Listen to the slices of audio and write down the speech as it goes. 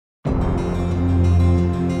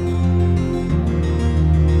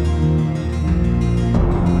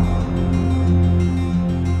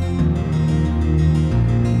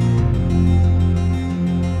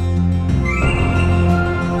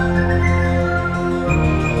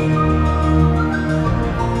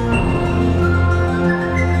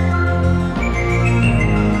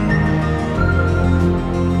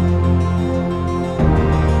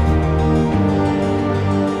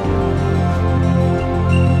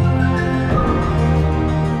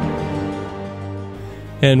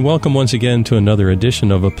And welcome once again to another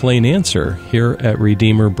edition of A Plain Answer here at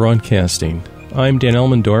Redeemer Broadcasting. I'm Dan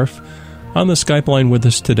Elmendorf. On the Skype line with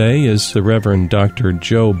us today is the Reverend Dr.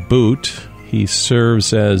 Joe Boot. He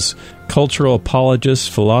serves as cultural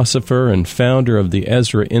apologist, philosopher, and founder of the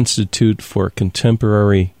Ezra Institute for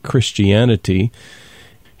Contemporary Christianity.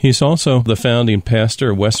 He's also the founding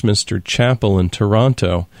pastor of Westminster Chapel in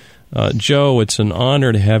Toronto. Joe, it's an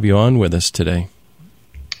honor to have you on with us today.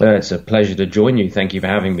 It's a pleasure to join you. Thank you for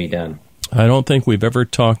having me, Dan. I don't think we've ever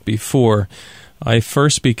talked before. I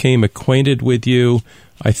first became acquainted with you,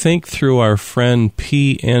 I think, through our friend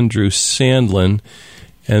P. Andrew Sandlin,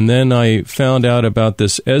 and then I found out about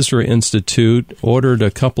this Ezra Institute, ordered a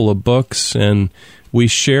couple of books, and we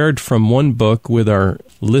shared from one book with our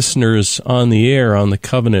listeners on the air on the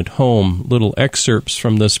Covenant Home, little excerpts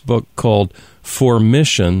from this book called For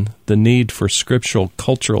Mission, The Need for Scriptural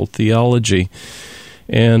Cultural Theology.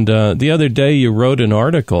 And the other day you wrote an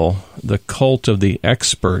article, The Cult of the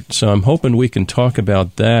Expert, so I'm hoping we can talk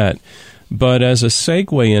about that. But as a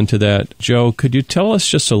segue into that, Joe, could you tell us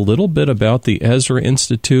just a little bit about the Ezra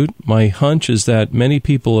Institute? My hunch is that many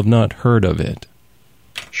people have not heard of it.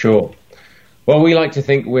 Sure. Well, we like to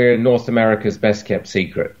think we're North America's best-kept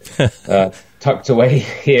secret, tucked away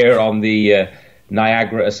here on the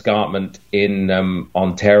Niagara Escarpment in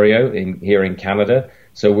Ontario, here in Canada.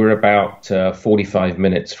 So we're about 45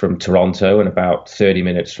 minutes from Toronto and about 30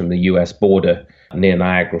 minutes from the U.S. border near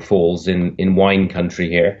Niagara Falls in wine country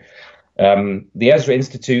here. The Ezra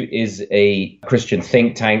Institute is a Christian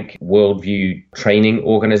think tank, worldview training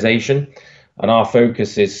organization, and our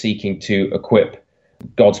focus is seeking to equip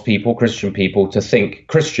God's people, Christian people, to think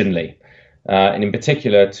Christianly, and in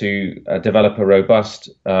particular to develop a robust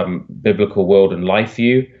biblical world and life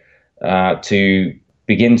view, to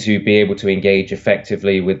begin to be able to engage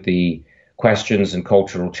effectively with the questions and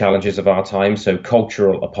cultural challenges of our time, so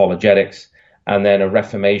cultural apologetics, and then a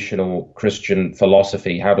reformational Christian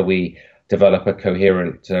philosophy. How do we develop a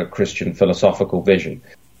coherent Christian philosophical vision?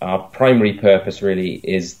 Our primary purpose really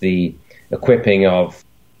is the equipping of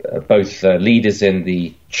both leaders in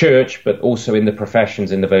the church, but also in the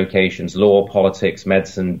professions, in the vocations, law, politics,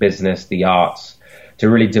 medicine, business, the arts, to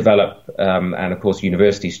really develop, and of course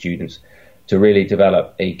university students, to really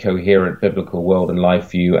develop a coherent biblical world and life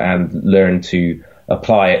view and learn to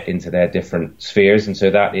apply it into their different spheres. And so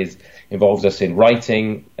that involves us in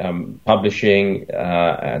writing, publishing,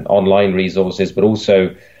 and online resources, but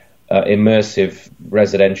also immersive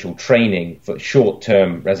residential training, for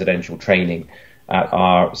short-term residential training at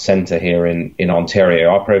our center here in Ontario.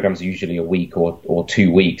 Our programs are usually a week or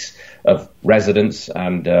 2 weeks of residence,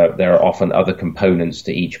 and there are often other components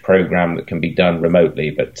to each program that can be done remotely.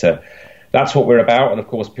 But that's what we're about, and of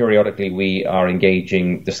course, periodically we are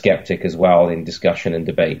engaging the skeptic as well in discussion and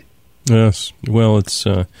debate. Yes, well,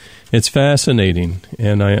 it's fascinating,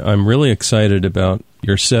 and I'm really excited about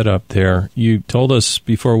your setup there. You told us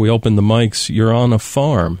before we opened the mics you're on a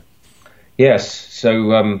farm. Yes,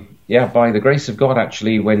 so by the grace of God,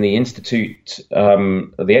 actually, when the Institute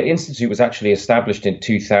was actually established in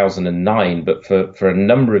 2009, but for a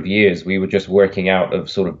number of years we were just working out of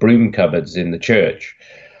sort of broom cupboards in the church.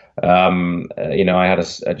 I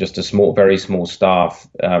had just a very small staff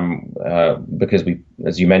because we,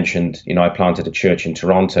 as you mentioned, I planted a church in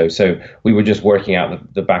Toronto, so we were just working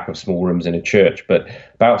out the back of small rooms in a church. But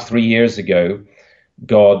about 3 years ago,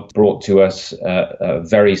 God brought to us a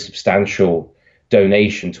very substantial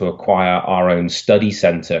donation to acquire our own study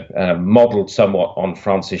center, modeled somewhat on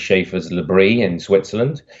Francis Schaeffer's L'Abri in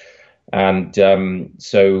Switzerland. And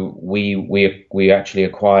so we actually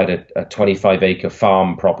acquired a 25-acre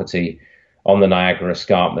farm property on the Niagara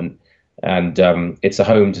Escarpment, and it's a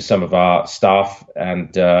home to some of our staff.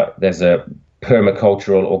 And there's a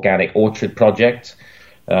permacultural organic orchard project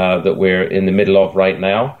that we're in the middle of right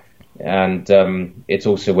now, and it's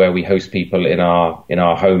also where we host people in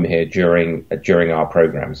our home here during our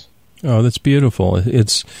programs. Oh, that's beautiful.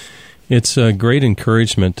 It's a great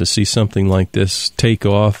encouragement to see something like this take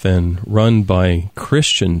off and run by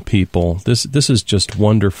Christian people. This is just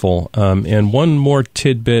wonderful. And one more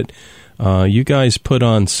tidbit, you guys put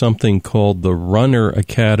on something called the Runner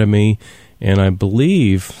Academy, and I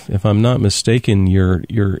believe, if I'm not mistaken,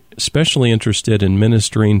 you're especially interested in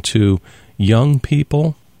ministering to young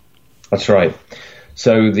people. That's right.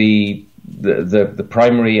 So the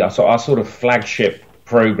primary, our sort of flagship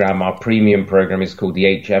program, our premium program, is called the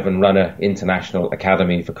H. Evan Runner International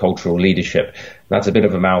Academy for Cultural Leadership. That's a bit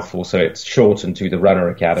of a mouthful, so it's shortened to the Runner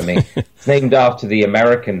Academy. It's named after the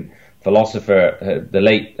American philosopher, the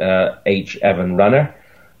late H. Evan Runner,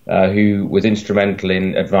 who was instrumental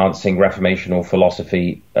in advancing reformational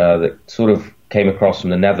philosophy that sort of came across from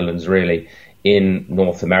the Netherlands, really, in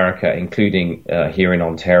North America, including here in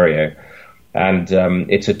Ontario. And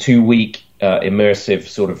it's a 2-week immersive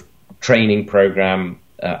sort of training program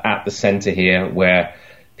at the center here, where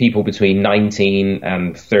people between 19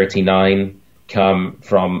 and 39 come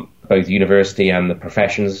from both university and the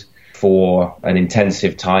professions for an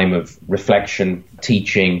intensive time of reflection,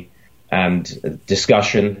 teaching, and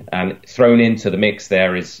discussion. And thrown into the mix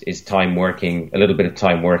there is time working, a little bit of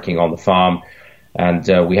time working on the farm. And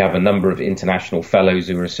we have a number of international fellows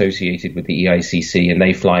who are associated with the EICC, and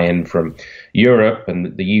they fly in from Europe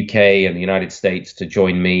and the UK and the United States to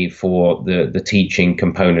join me for the teaching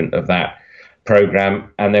component of that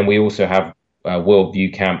program. And then we also have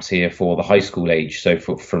worldview camps here for the high school age, so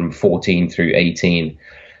from 14 through 18.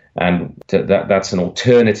 And that's an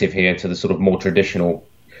alternative here to the sort of more traditional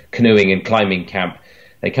canoeing and climbing camp.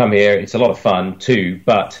 They come here, it's a lot of fun too,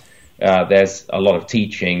 but there's a lot of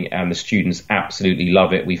teaching, and the students absolutely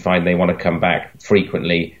love it. We find they want to come back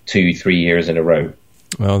frequently, 2-3 years in a row.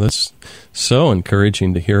 Well, that's so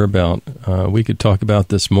encouraging to hear about. We could talk about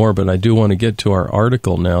this more, but I do want to get to our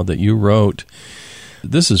article now that you wrote.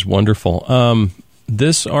 This is wonderful.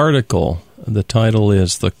 This article, the title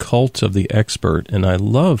is The Cult of the Expert, and I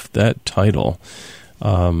love that title.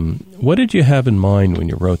 What did you have in mind when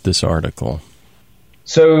you wrote this article?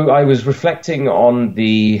 So I was reflecting on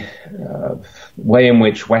the way in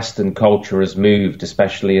which Western culture has moved,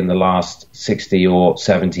 especially in the last 60 or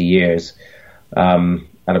 70 years, and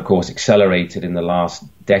of course accelerated in the last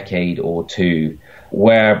decade or two,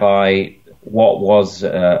 whereby what was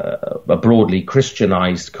a broadly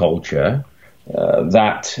Christianized culture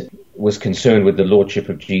that was concerned with the Lordship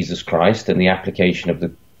of Jesus Christ and the application of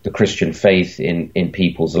the Christian faith in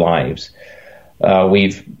people's lives.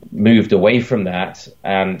 We've moved away from that,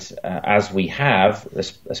 and as we have,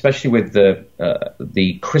 especially with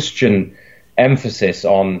the Christian emphasis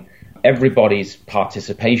on everybody's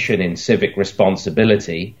participation in civic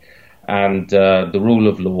responsibility and the rule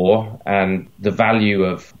of law and the value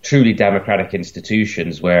of truly democratic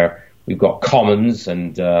institutions, where we've got commons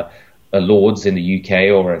and a Lords in the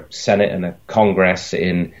UK, or a Senate and a Congress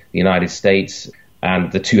in the United States,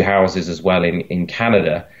 and the two houses as well in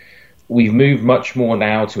Canada. We've moved much more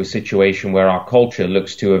now to a situation where our culture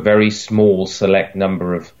looks to a very small select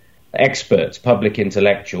number of experts, public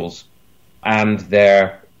intellectuals, and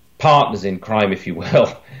their partners in crime, if you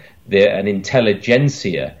will, an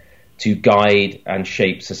intelligentsia to guide and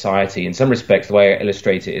shape society. In some respects, the way I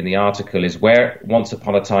illustrate it in the article is where once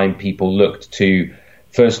upon a time people looked to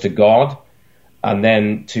first to God and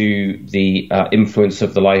then to the influence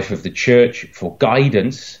of the life of the church for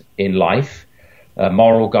guidance in life,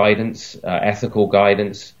 moral guidance, ethical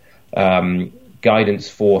guidance, guidance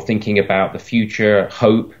for thinking about the future,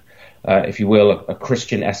 hope, if you will, a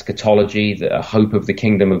Christian eschatology, a hope of the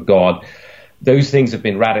kingdom of God. Those things have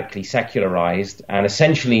been radically secularized, and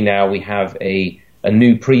essentially now we have a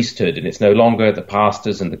new priesthood, and it's no longer the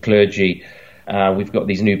pastors and the clergy. We've got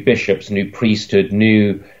these new bishops, new priesthood,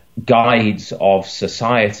 new guides of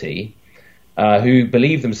society, who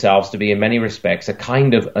believe themselves to be, in many respects, a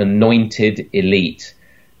kind of anointed elite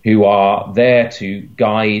who are there to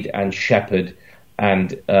guide and shepherd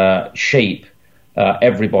and shape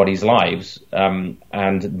everybody's lives.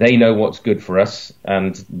 And they know what's good for us,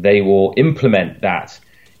 and they will implement that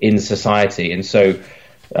in society. And so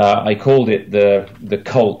I called it the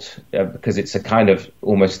cult because it's a kind of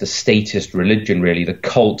almost a statist religion, really, the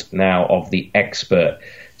cult now of the expert.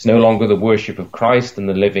 It's no longer the worship of Christ and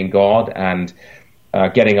the living God and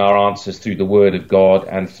getting our answers through the Word of God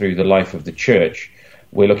and through the life of the church.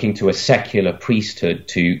 We're looking to a secular priesthood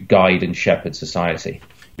to guide and shepherd society.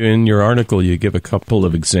 In your article, you give a couple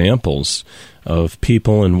of examples of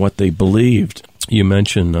people and what they believed. You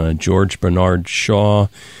mention George Bernard Shaw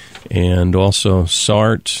and also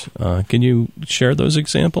Sartre. Can you share those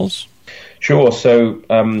examples? Sure. So,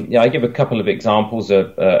 I give a couple of examples,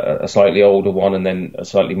 a slightly older one and then a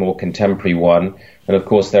slightly more contemporary one. And of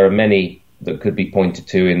course, there are many that could be pointed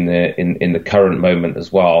to in the current moment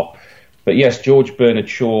as well. But yes, George Bernard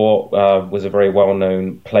Shaw was a very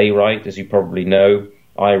well-known playwright, as you probably know,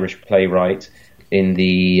 Irish playwright in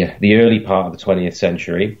the early part of the 20th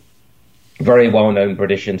century. Very well-known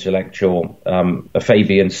British intellectual, a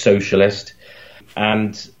Fabian socialist,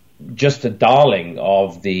 and just a darling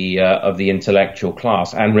of the intellectual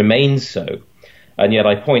class, and remains so. And yet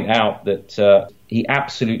I point out that he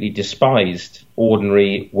absolutely despised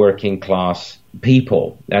ordinary working class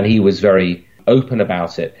people, and he was very open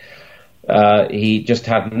about it. He just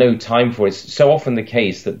had no time for it. It's so often the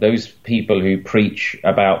case that those people who preach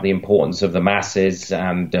about the importance of the masses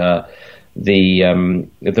and the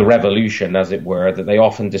revolution, as it were, that they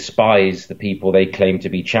often despise the people they claim to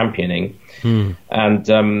be championing. And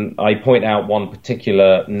I point out one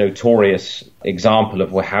particular notorious example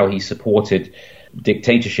of how he supported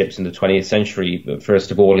dictatorships in the 20th century.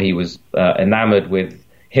 First of all, he was enamored with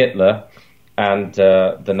Hitler and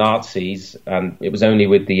the Nazis, and it was only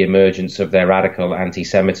with the emergence of their radical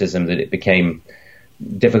anti-Semitism that it became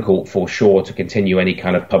difficult for Shaw to continue any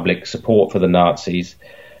kind of public support for the Nazis.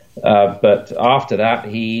 But after that,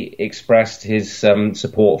 he expressed his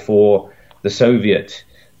support for the Soviet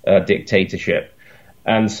dictatorship.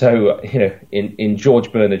 And so, in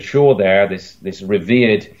George Bernard Shaw there, this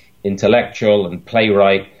revered intellectual and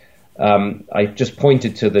playwright, I just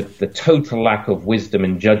pointed to the total lack of wisdom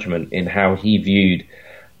and judgment in how he viewed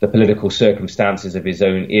the political circumstances of his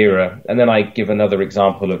own era. And then I give another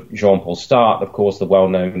example of Jean-Paul Sartre, of course, the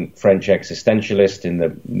well-known French existentialist in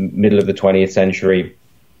the middle of the 20th century,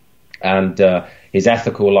 and his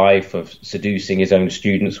ethical life of seducing his own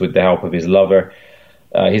students with the help of his lover,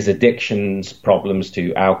 his addictions, problems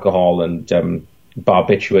to alcohol and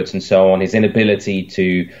barbiturates and so on, his inability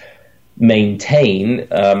to maintain,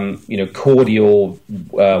 cordial,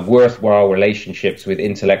 worthwhile relationships with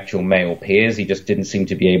intellectual male peers. He just didn't seem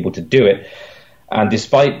to be able to do it. And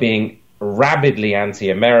despite being rabidly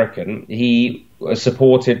anti-American, he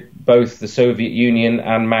supported both the Soviet Union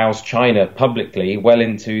and Mao's China publicly well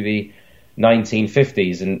into the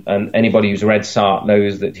 1950s. And anybody who's read Sartre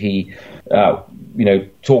knows that he,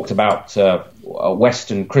 talked about a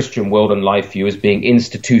Western Christian world and life view as being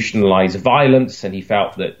institutionalized violence, and he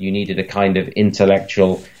felt that you needed a kind of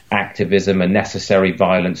intellectual activism and necessary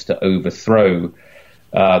violence to overthrow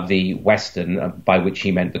the Western, by which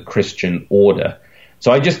he meant the Christian order.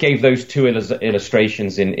 So I just gave those two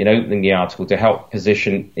illustrations in opening the article to help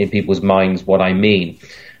position in people's minds what I mean.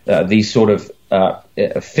 These sort of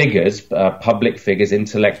figures, public figures,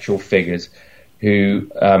 intellectual figures,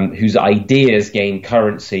 whose ideas gain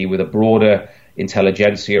currency with a broader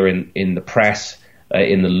intelligentsia in the press,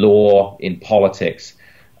 in the law, in politics,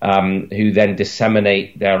 who then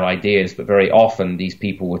disseminate their ideas. But very often these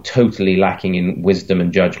people were totally lacking in wisdom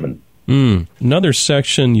and judgment. Another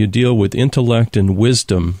section, you deal with intellect and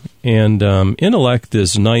wisdom. And intellect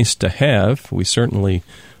is nice to have. We certainly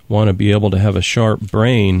want to be able to have a sharp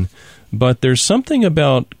brain. But there's something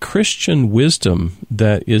about Christian wisdom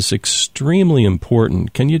that is extremely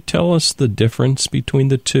important. Can you tell us the difference between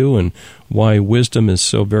the two and why wisdom is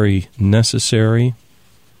so very necessary?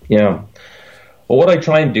 Yeah. Well, what I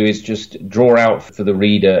try and do is just draw out for the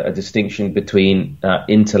reader a distinction between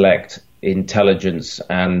intellect, intelligence,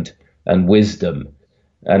 and wisdom.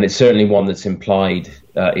 And it's certainly one that's implied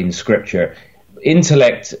in Scripture.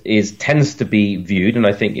 Intellect tends to be viewed, and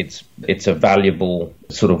I think it's a valuable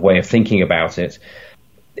sort of way of thinking about it.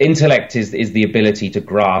 Intellect is the ability to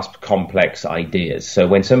grasp complex ideas. So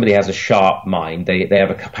when somebody has a sharp mind, they have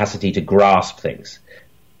a capacity to grasp things.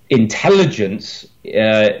 Intelligence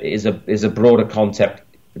is a broader concept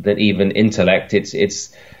than even intellect.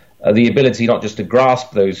 It's the ability not just to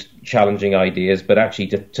grasp those challenging ideas, but actually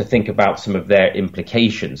to think about some of their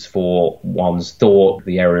implications for one's thought,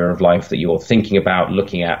 the area of life that you're thinking about,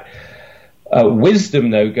 looking at.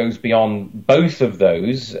 Wisdom, though, goes beyond both of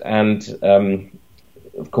those, and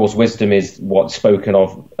of course, wisdom is what's spoken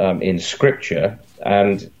of in Scripture,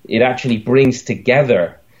 and it actually brings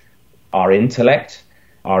together our intellect,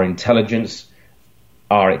 our intelligence,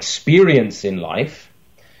 our experience in life,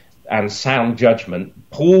 and sound judgment,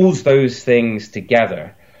 pulls those things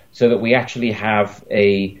together so that we actually have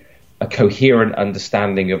a coherent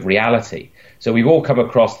understanding of reality. So we've all come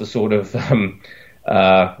across the sort of,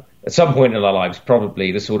 at some point in our lives,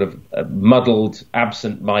 probably the sort of muddled,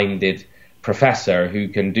 absent-minded professor who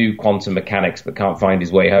can do quantum mechanics but can't find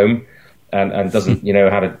his way home and doesn't, know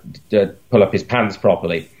how to pull up his pants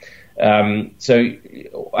properly. And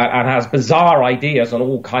has bizarre ideas on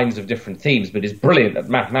all kinds of different themes, but is brilliant at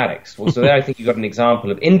mathematics. Well, so there I think you've got an example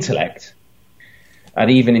of intellect and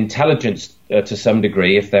even intelligence to some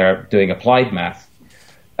degree if they're doing applied math.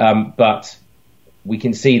 But we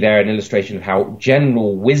can see there an illustration of how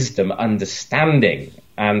general wisdom, understanding,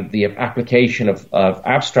 and the application of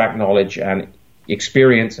abstract knowledge and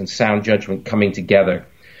experience and sound judgment coming together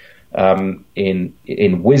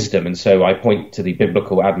in wisdom. And so I point to the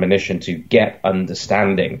biblical admonition to get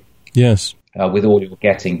understanding. Yes. With all you're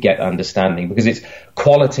getting, get understanding, because it's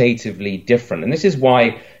qualitatively different. And this is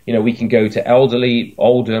why, we can go to elderly,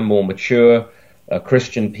 older, more mature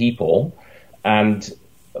Christian people and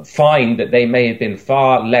find that they may have been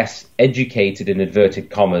far less educated, in inverted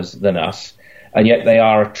commas, than us, and yet they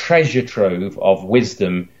are a treasure trove of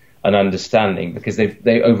wisdom and understanding, because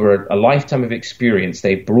they over a lifetime of experience,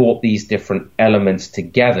 they've brought these different elements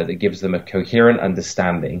together that gives them a coherent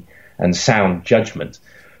understanding and sound judgment.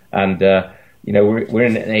 And we're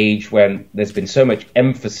in an age when there's been so much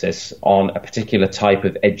emphasis on a particular type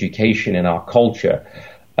of education in our culture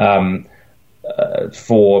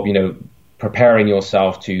for preparing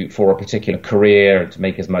yourself for a particular career to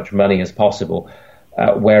make as much money as possible,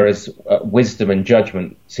 whereas wisdom and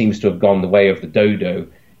judgment seems to have gone the way of the dodo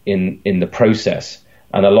in the process.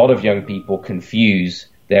 And a lot of young people confuse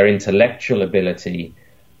their intellectual ability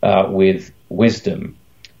with wisdom.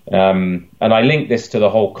 And I link this to the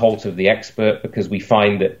whole cult of the expert, because we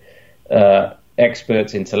find that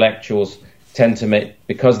experts, intellectuals, tend to make,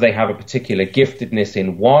 because they have a particular giftedness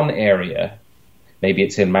in one area, maybe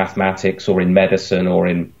it's in mathematics or in medicine or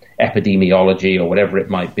in epidemiology or whatever it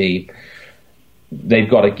might be, they've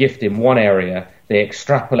got a gift in one area, they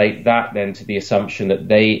extrapolate that then to the assumption that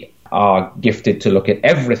they are gifted to look at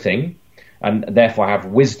everything and therefore have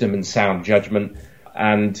wisdom and sound judgment,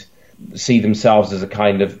 and see themselves as a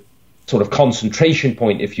kind of sort of concentration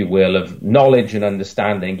point, if you will, of knowledge and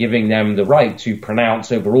understanding, giving them the right to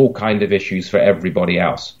pronounce over all kind of issues for everybody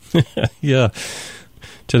else. Yeah.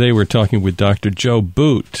 Today we're talking with Dr. Joe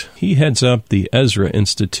Boot. He heads up the Ezra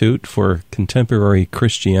Institute for Contemporary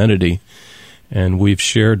Christianity, and we've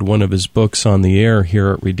shared one of his books on the air here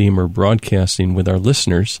at Redeemer Broadcasting with our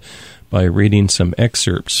listeners by reading some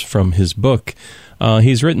excerpts from his book.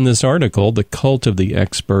 He's written this article, The Cult of the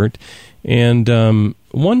Expert, and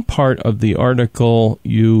one part of the article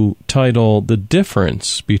you title The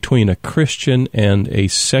Difference Between a Christian and a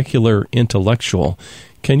Secular Intellectual.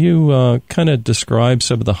 Can you kind of describe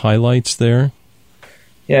some of the highlights there?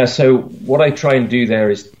 Yeah, so what I try and do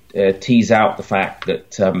there is tease out the fact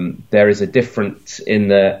that there is a difference in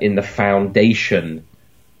the foundation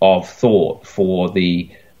of thought for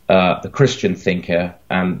the Christian thinker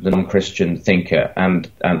and the non-Christian thinker,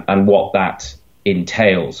 and what that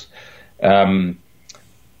entails.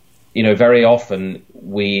 Very often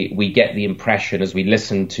we get the impression as we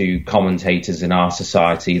listen to commentators in our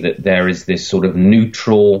society that there is this sort of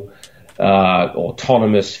neutral,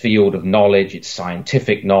 autonomous field of knowledge. It's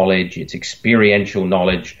scientific knowledge, it's experiential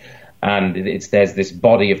knowledge, and there's this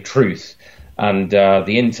body of truth. And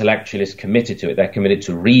the intellectual is committed to it. They're committed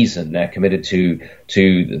to reason. They're committed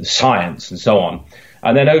to science and so on.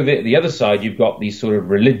 And then over the other side, you've got these sort of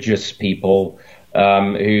religious people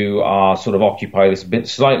who are sort of occupy this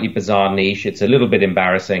slightly bizarre niche. It's a little bit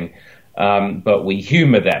embarrassing, but we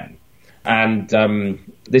humor them. And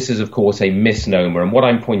this is, of course, a misnomer. And what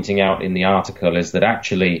I'm pointing out in the article is that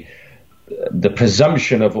actually the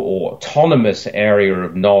presumption of autonomous area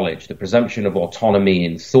of knowledge, the presumption of autonomy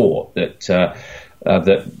in thought,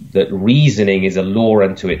 that reasoning is a law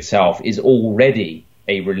unto itself, is already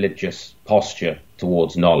a religious posture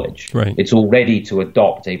towards knowledge. Right. It's already to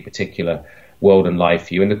adopt a particular world and life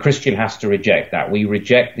view. And the Christian has to reject that. We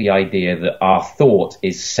reject the idea that our thought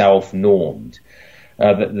is self-normed,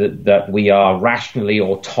 that we are rationally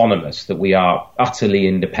autonomous, that we are utterly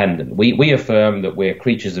independent. We affirm that we're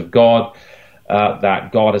creatures of God,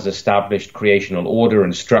 that God has established creational order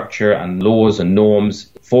and structure and laws and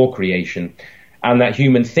norms for creation, and that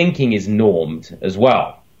human thinking is normed as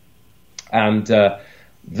well. And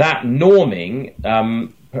that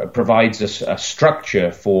norming provides us a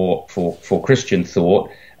structure for Christian thought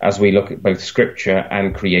as we look at both Scripture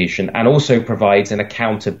and creation, and also provides an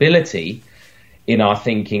accountability in our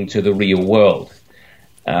thinking to the real world.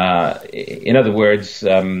 In other words,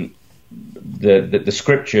 the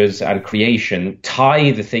Scriptures and creation tie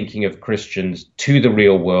the thinking of Christians to the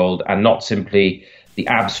real world, and not simply the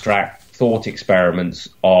abstract thought experiments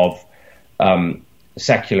of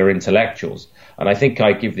secular intellectuals. And I think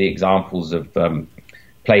I give the examples of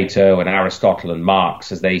Plato and Aristotle and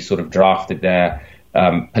Marx as they sort of drafted their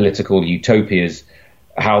political utopias,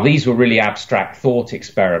 how these were really abstract thought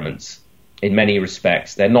experiments in many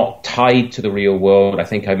respects. They're not tied to the real world. I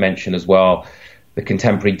think I mentioned as well the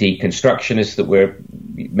contemporary deconstructionists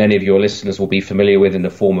that many of your listeners will be familiar with in the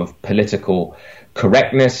form of political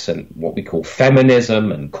correctness and what we call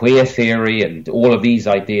feminism and queer theory and all of these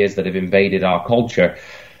ideas that have invaded our culture.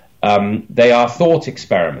 They are thought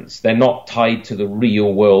experiments. They're not tied to the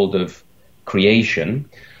real world of creation.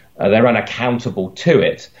 They're unaccountable to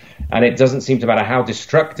it. And it doesn't seem to matter how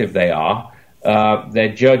destructive they are.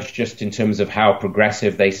 They're judged just in terms of how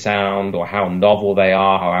progressive they sound, or how novel they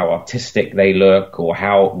are, how artistic they look, or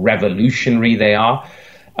how revolutionary they are.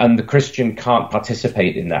 And the Christian can't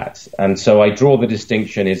participate in that. And so I draw the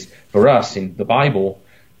distinction is, for us in the Bible,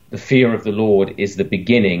 the fear of the Lord is the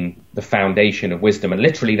beginning, the foundation of wisdom. And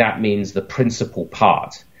literally that means the principal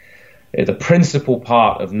part. the principal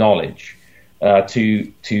part of knowledge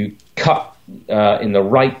to cut in the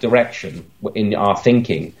right direction in our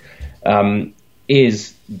thinking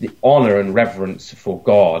is the honor and reverence for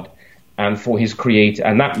God and for his creator,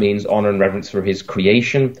 and that means honor and reverence for his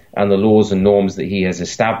creation and the laws and norms that he has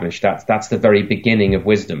established. That's the very beginning of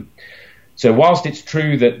wisdom. So whilst it's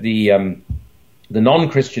true that the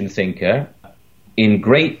non-Christian thinker,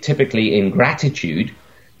 typically in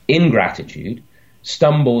ingratitude,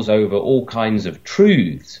 stumbles over all kinds of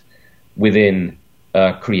truths within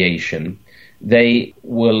creation, they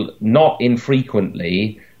will not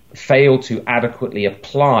infrequently fail to adequately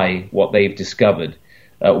apply what they've discovered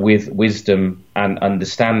with wisdom and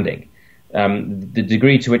understanding. The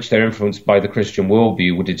degree to which they're influenced by the Christian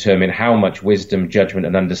worldview will determine how much wisdom, judgment,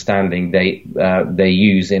 and understanding they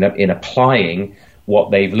use in applying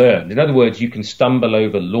what they've learned. In other words, you can stumble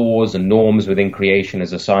over laws and norms within creation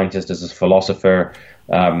as a scientist, as a philosopher,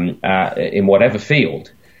 in whatever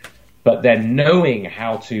field. But then knowing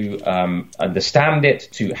how to understand it,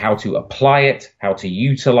 how to apply it, how to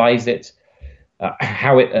utilize it,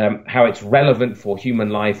 how it's relevant for human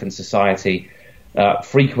life and society.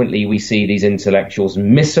 Frequently, we see these intellectuals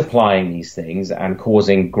misapplying these things and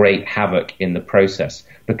causing great havoc in the process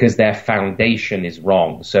because their foundation is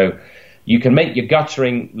wrong. So you can make your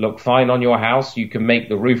guttering look fine on your house, you can make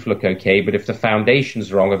the roof look okay, but if the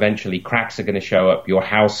foundation's wrong, eventually cracks are going to show up. Your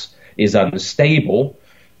house is unstable.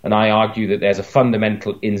 And I argue that there's a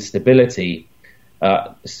fundamental instability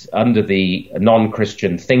under the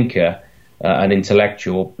non-Christian thinker, an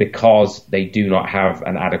intellectual, because they do not have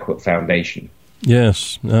an adequate foundation.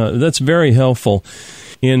 Yes, that's very helpful.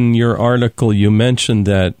 In your article, you mentioned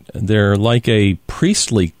that they're like a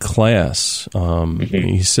priestly class.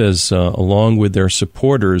 He says, along with their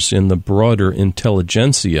supporters in the broader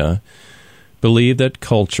intelligentsia, believe that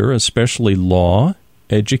culture, especially law,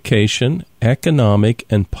 education, economic,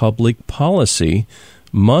 and public policy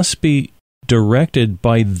must be directed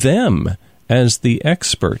by them as the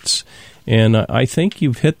experts. And I think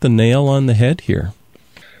you've hit the nail on the head here.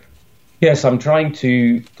 Yes, I'm trying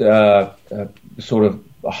to sort of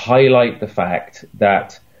highlight the fact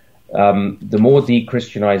that the more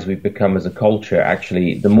de-Christianized we've become as a culture,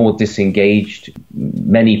 actually, the more disengaged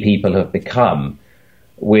many people have become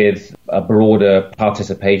with a broader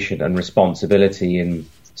participation and responsibility in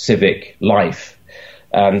civic life.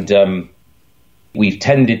 And we've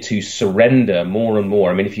tended to surrender more and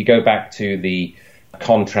more. I mean, if you go back to the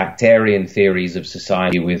contractarian theories of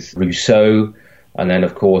society with Rousseau, and then,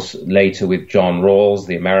 of course, later with John Rawls,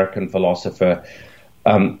 the American philosopher,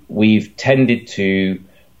 we've tended to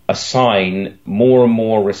assign more and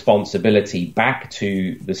more responsibility back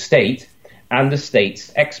to the state and the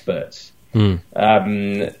state's experts. In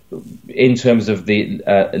terms of the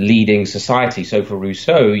leading society. So for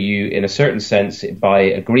Rousseau, you, in a certain sense, by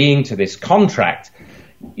agreeing to this contract,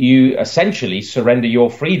 you essentially surrender your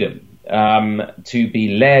freedom to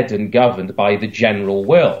be led and governed by the general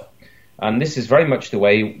will. And this is very much the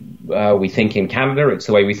way we think in Canada. It's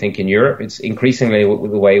the way we think in Europe. It's increasingly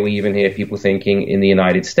the way we even hear people thinking in the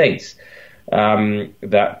United States. There's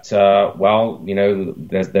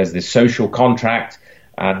this social contract,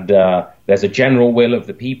 and there's a general will of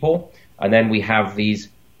the people, and then we have these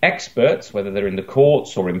experts, whether they're in the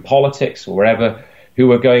courts or in politics or wherever,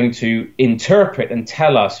 who are going to interpret and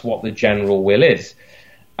tell us what the general will is.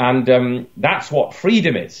 And that's what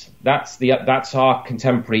freedom is. That's our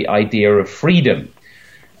contemporary idea of freedom.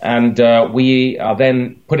 And we are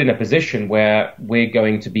then put in a position where we're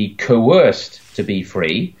going to be coerced to be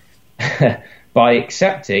free by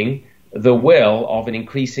accepting the will of an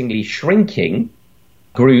increasingly shrinking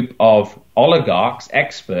group of oligarchs,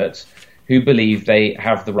 experts, who believe they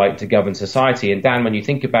have the right to govern society. And Dan, when you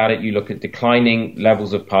think about it, you look at declining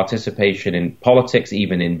levels of participation in politics,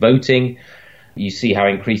 even in voting. You see how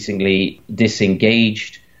increasingly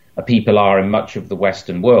disengaged people are in much of the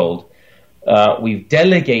Western world. We've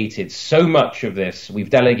delegated so much of this. We've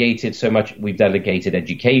delegated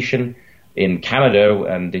education. In Canada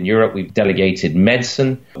and in Europe, we've delegated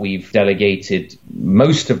medicine. We've delegated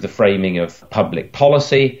most of the framing of public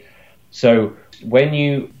policy. So when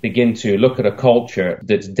you begin to look at a culture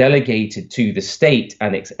that's delegated to the state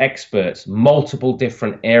and its experts multiple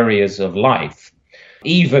different areas of life,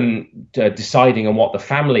 even deciding on what the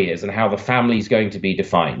family is and how the family is going to be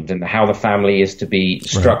defined and how the family is to be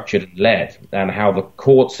structured and led, and how the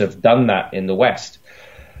courts have done that in the West,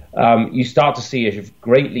 you start to see a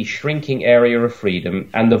greatly shrinking area of freedom,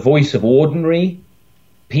 and the voice of ordinary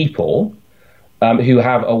people who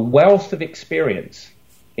have a wealth of experience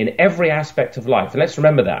in every aspect of life. And let's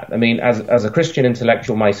remember that. I mean, as a Christian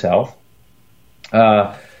intellectual myself,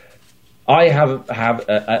 I have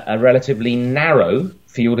a relatively narrow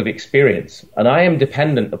field of experience, and I am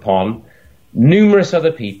dependent upon numerous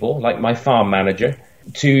other people, like my farm manager,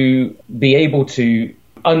 to be able to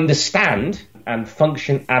understand and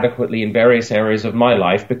function adequately in various areas of my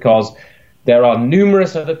life, because there are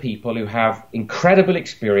numerous other people who have incredible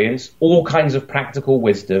experience, all kinds of practical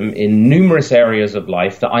wisdom in numerous areas of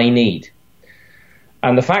life that I need.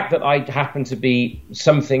 And the fact that I happen to be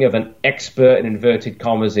something of an expert, in inverted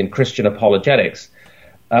commas, in Christian apologetics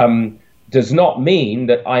does not mean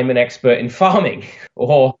that I'm an expert in farming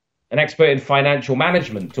or an expert in financial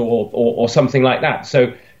management or something like that.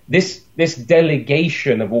 So this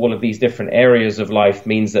delegation of all of these different areas of life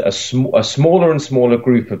means that a smaller and smaller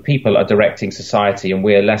group of people are directing society, and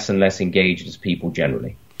we're less and less engaged as people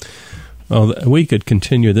generally. Well, we could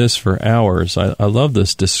continue this for hours. I love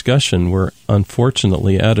this discussion. We're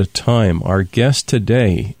unfortunately out of time. Our guest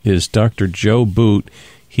today is Dr. Joe Boot.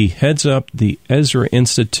 He heads up the Ezra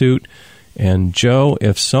Institute. And Joe,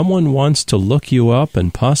 if someone wants to look you up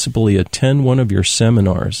and possibly attend one of your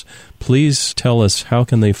seminars, please tell us, how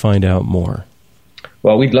can they find out more?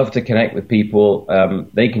 Well, we'd love to connect with people.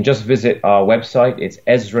 They can just visit our website. It's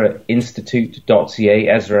ezrainstitute.ca,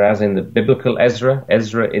 Ezra as in the biblical Ezra,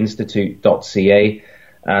 ezrainstitute.ca.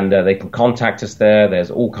 And they can contact us there. There's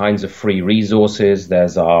all kinds of free resources.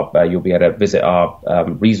 There's you'll be able to visit our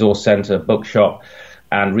resource center, bookshop,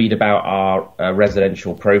 and read about our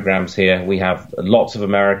residential programs here. We have lots of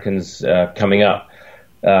Americans coming up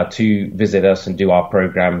to visit us and do our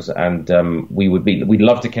programs, and we'd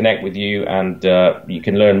love to connect with you, and you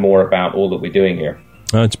can learn more about all that we're doing here.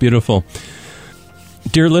 It's beautiful.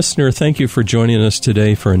 Dear listener, thank you for joining us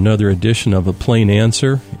today for another edition of A Plain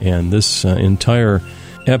Answer, and this entire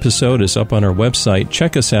episode is up on our website.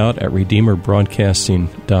 Check us out at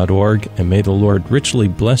redeemerbroadcasting.org, and may the Lord richly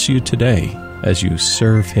bless you today as you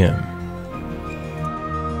serve Him.